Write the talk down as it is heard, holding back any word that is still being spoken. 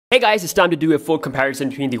Hey guys, it's time to do a full comparison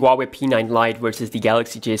between the Huawei P9 Lite versus the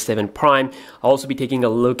Galaxy J7 Prime. I'll also be taking a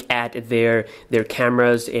look at their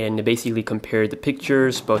cameras and basically compare the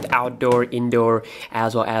pictures, both outdoor, indoor,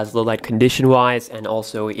 as well as low light condition wise, and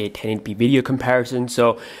also a 1080p video comparison.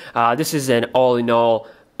 So this is an all-in-all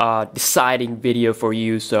deciding video for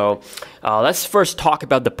you. So let's first talk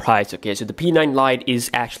about the price. Okay, so the P9 Lite is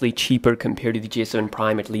actually cheaper compared to the J7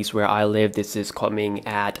 Prime, at least where I live. This is coming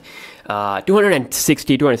at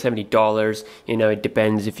 $260, $270. You know, it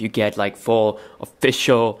depends if you get like full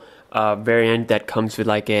official variant that comes with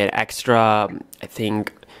like an extra, I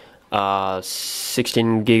think,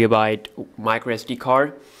 16 gigabyte micro SD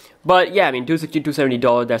card. But yeah, I mean, $260,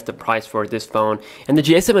 $270, that's the price for this phone. And the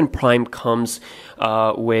J7 Prime comes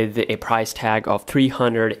with a price tag of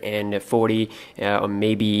 $340, or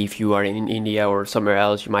maybe if you are in India or somewhere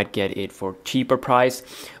else, you might get it for cheaper price.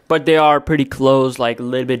 But they are pretty close, like a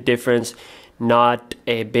little bit difference, not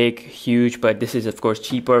a big, huge, but this is of course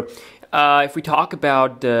cheaper. If we talk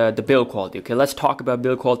about the build quality, okay, let's talk about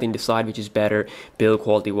build quality and decide which is better build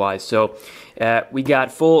quality wise. So we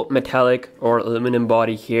got full metallic or aluminum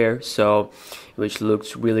body here, so which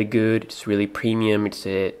looks really good. It's really premium. It's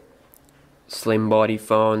a slim body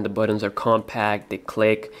phone. The buttons are compact, they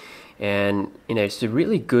click, and you know, it's a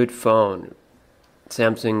really good phone.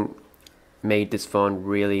 Samsung made this phone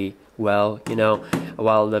really well, you know.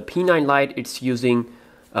 While the P9 Lite, it's using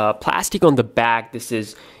plastic on the back. This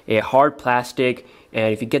is a hard plastic,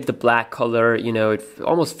 and if you get the black color, you know, it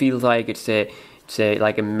almost feels like it's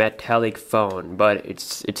like a metallic phone, but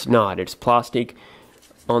it's not. It's plastic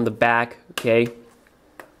on the back, okay,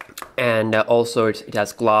 and also it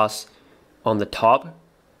has glass on the top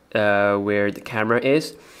where the camera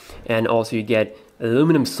is, and also you get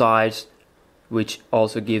aluminum sides, which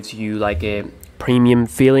also gives you like a premium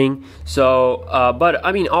feeling. So but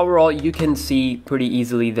I mean, overall you can see pretty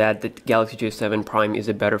easily that the Galaxy J7 Prime is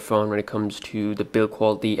a better phone when it comes to the build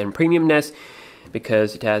quality and premiumness,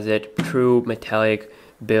 because it has a true metallic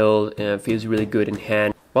build and feels really good in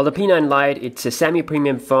hand. While the P9 Lite, it's a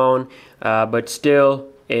semi-premium phone, but still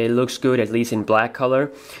it looks good, at least in black color.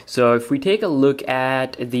 So if we take a look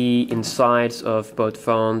at the insides of both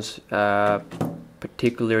phones,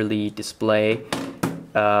 particularly display,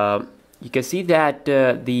 you can see that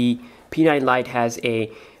the P9 Lite has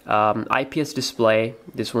a IPS display.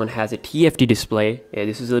 This one has a TFT display.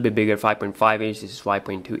 This is a little bit bigger, 5.5 inch. This is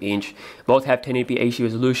 5.2 inch. Both have 1080p HD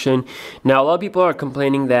resolution. Now a lot of people are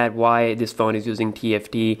complaining that why this phone is using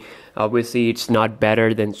TFT. Obviously, it's not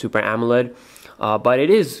better than Super AMOLED, but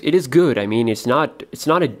it is good. I mean, it's not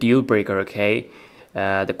a deal breaker. Okay,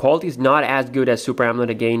 the quality is not as good as Super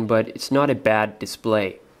AMOLED again, but it's not a bad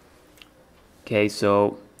display. Okay,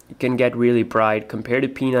 so it can get really bright. Compared to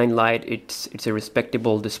P9 Lite, it's a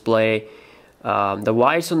respectable display. The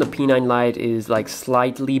whites on the P9 Lite is like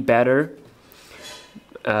slightly better,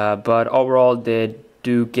 but overall they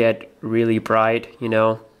do get really bright. You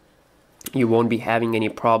know, you won't be having any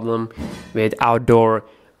problem with outdoor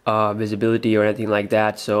visibility or anything like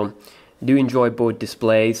that. So do enjoy both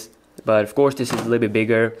displays, but of course this is a little bit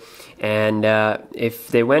bigger. And if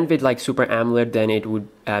they went with like Super AMOLED, then it would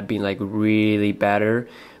have been like really better.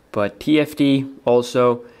 But TFT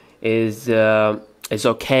also is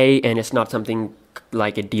okay, and it's not something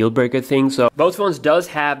like a deal breaker thing. So both phones does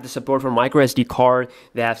have the support for micro SD card.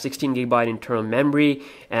 They have 16 gigabyte internal memory,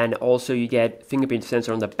 and also you get fingerprint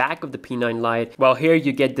sensor on the back of the P9 Lite. Well, here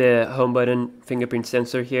you get the home button fingerprint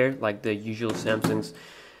sensor here, like the usual Samsung's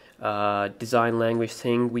design language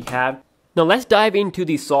thing we have. Now let's dive into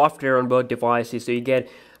the software on both devices. So you get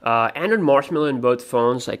Android Marshmallow in both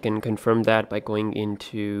phones. I can confirm that by going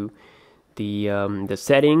into the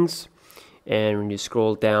settings, and when you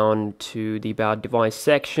scroll down to the About Device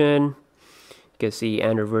section, you can see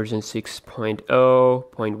Android version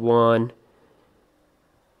 6.0.1,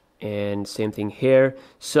 and same thing here.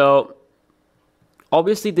 So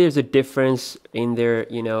obviously there's a difference in their,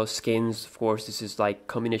 you know, skins. Of course, this is like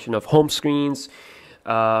combination of home screens,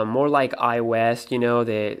 more like iOS. You know,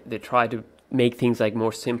 they try to make things like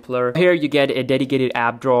more simpler. Here you get a dedicated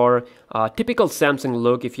app drawer, typical Samsung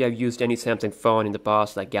look. If you have used any Samsung phone in the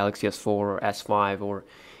past, like Galaxy S4 or S5 or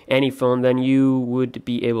any phone, then you would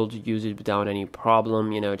be able to use it without any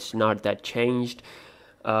problem. You know, it's not that changed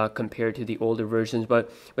compared to the older versions,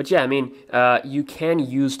 but yeah, I mean, you can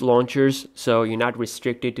use launchers, so you're not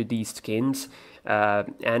restricted to these skins.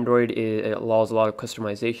 Android allows a lot of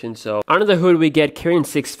customization. So under the hood, we get Kirin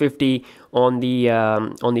 650 on the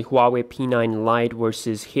Huawei P9 Lite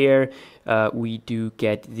versus here we do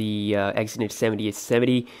get the Exynos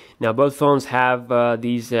 7870. Now both phones have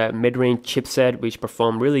these mid-range chipset which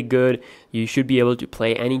perform really good. You should be able to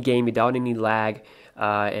play any game without any lag.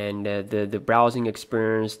 And the browsing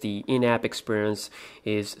experience, the in-app experience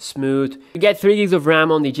is smooth. You get 3 gigs of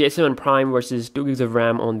RAM on the J7 Prime versus 2 gigs of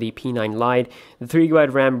RAM on the P9 Lite. The 3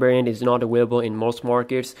 GB RAM variant is not available in most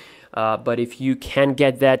markets, but if you can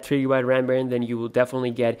get that 3 GB RAM variant, then you will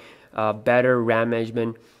definitely get better RAM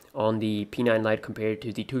management on the P9 Lite compared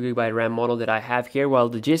to the 2 GB RAM model that I have here. While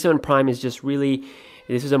the J7 Prime is just really,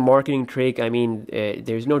 this is a marketing trick. I mean,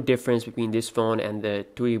 there's no difference between this phone and the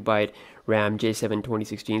 2 GB RAM J7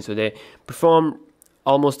 2016, so they perform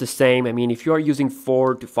almost the same. I mean, if you are using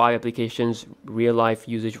 4 to 5 applications real life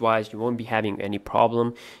usage wise, you won't be having any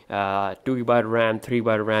problem. 2 GB RAM, 3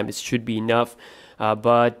 GB RAM, it should be enough.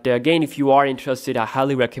 But again, if you are interested, I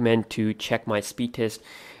highly recommend to check my speed test,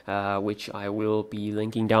 which I will be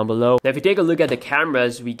linking down below. Now if you take a look at the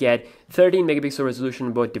cameras, we get 13 megapixel resolution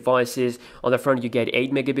on both devices. On the front you get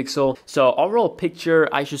 8 megapixel. So overall picture,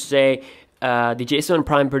 I should say, the J7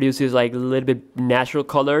 Prime produces like a little bit natural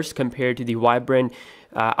colors compared to the vibrant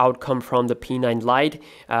outcome from the P9 Lite,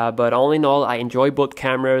 but all in all, I enjoy both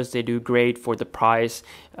cameras. They do great for the price,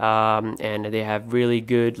 and they have really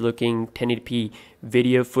good looking 1080p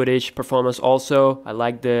video footage performance. Also, I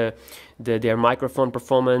like their microphone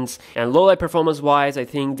performance, and low light performance wise, I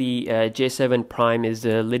think the J7 Prime is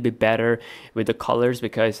a little bit better with the colors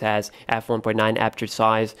because it has f1.9 aperture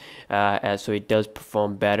size, so it does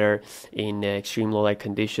perform better in extreme low light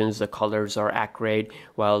conditions. The colors are accurate,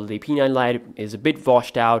 while the P9 Lite is a bit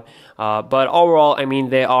washed out, but overall, I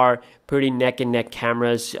mean, they are pretty neck and neck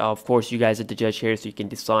cameras. Of course, you guys are the judge here, so you can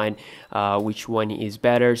decide which one is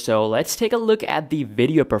better. So let's take a look at the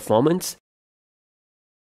video performance.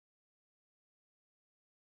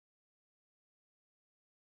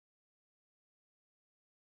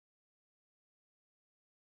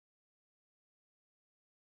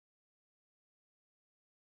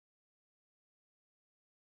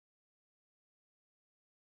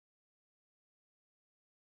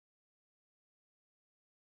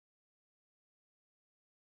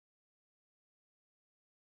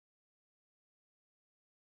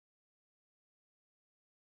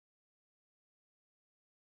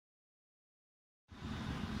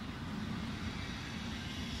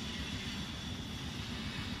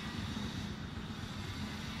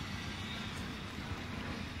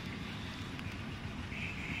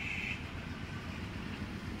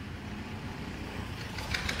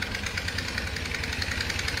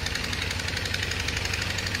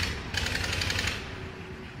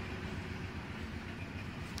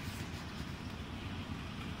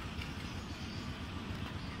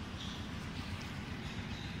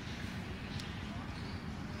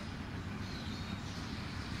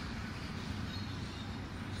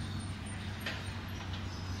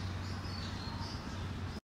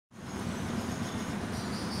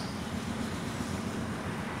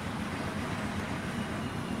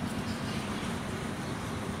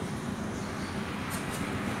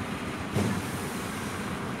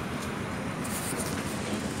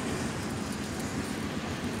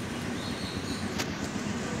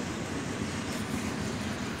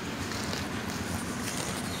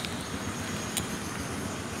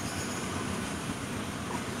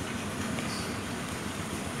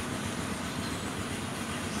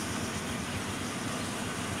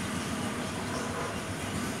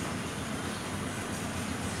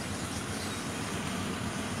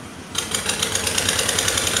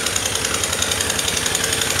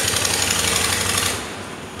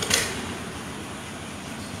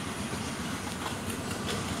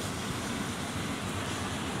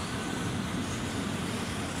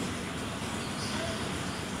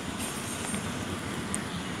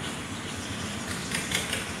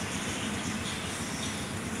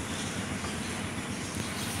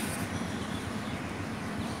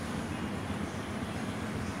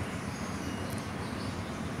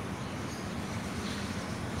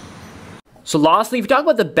 So lastly, if we talk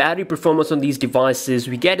about the battery performance on these devices,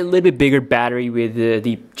 we get a little bit bigger battery with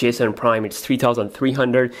the J7 Prime. It's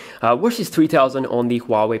 3300 versus 3000 on the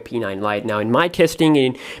Huawei P9 Lite. Now in my testing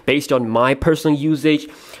and based on my personal usage,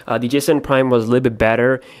 the J7 Prime was a little bit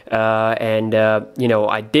better, and you know,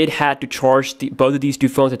 I did had to charge both of these two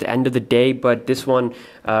phones at the end of the day, but this one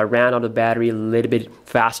ran out of battery a little bit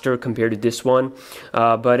faster compared to this one.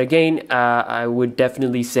 But again, I would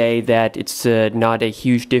definitely say that it's not a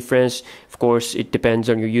huge difference. Of course, it depends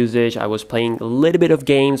on your usage. I was playing a little bit of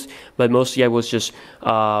games, but mostly I was just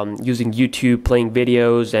using YouTube, playing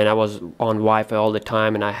videos, and I was on Wi-Fi all the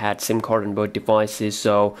time, and I had SIM card on both devices.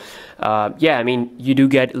 So yeah, I mean, you do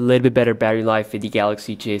get a little bit better battery life with the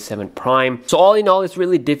Galaxy J7 Prime. So all in all, it's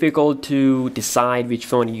really difficult to decide which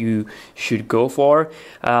phone you should go for,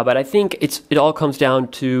 but I think it all comes down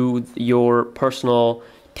to your personal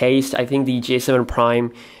taste. I think the J7 Prime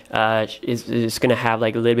is gonna have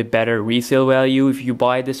like a little bit better resale value if you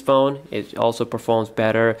buy this phone. It also performs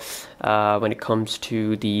better when it comes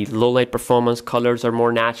to the low light performance. Colors are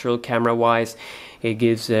more natural camera wise. It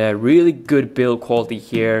gives a really good build quality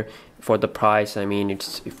here for the price. I mean, it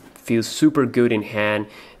feels super good in hand.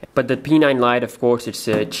 But the P9 Lite, of course, it's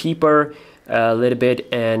cheaper a little bit,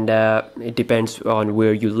 and it depends on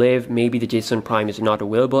where you live. Maybe the J7 Prime is not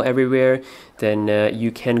available everywhere, then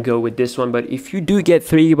you can go with this one. But if you do get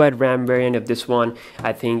 3GB RAM variant of this one,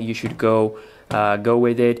 I think you should go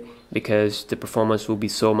with it, because the performance will be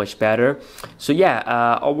so much better. So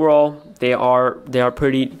yeah, overall they are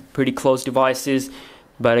pretty close devices,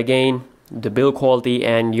 but again, the build quality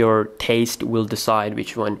and your taste will decide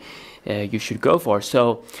which one you should go for.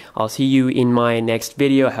 So I'll see you in my next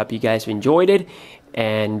video. I hope you guys enjoyed it,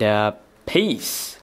 and peace.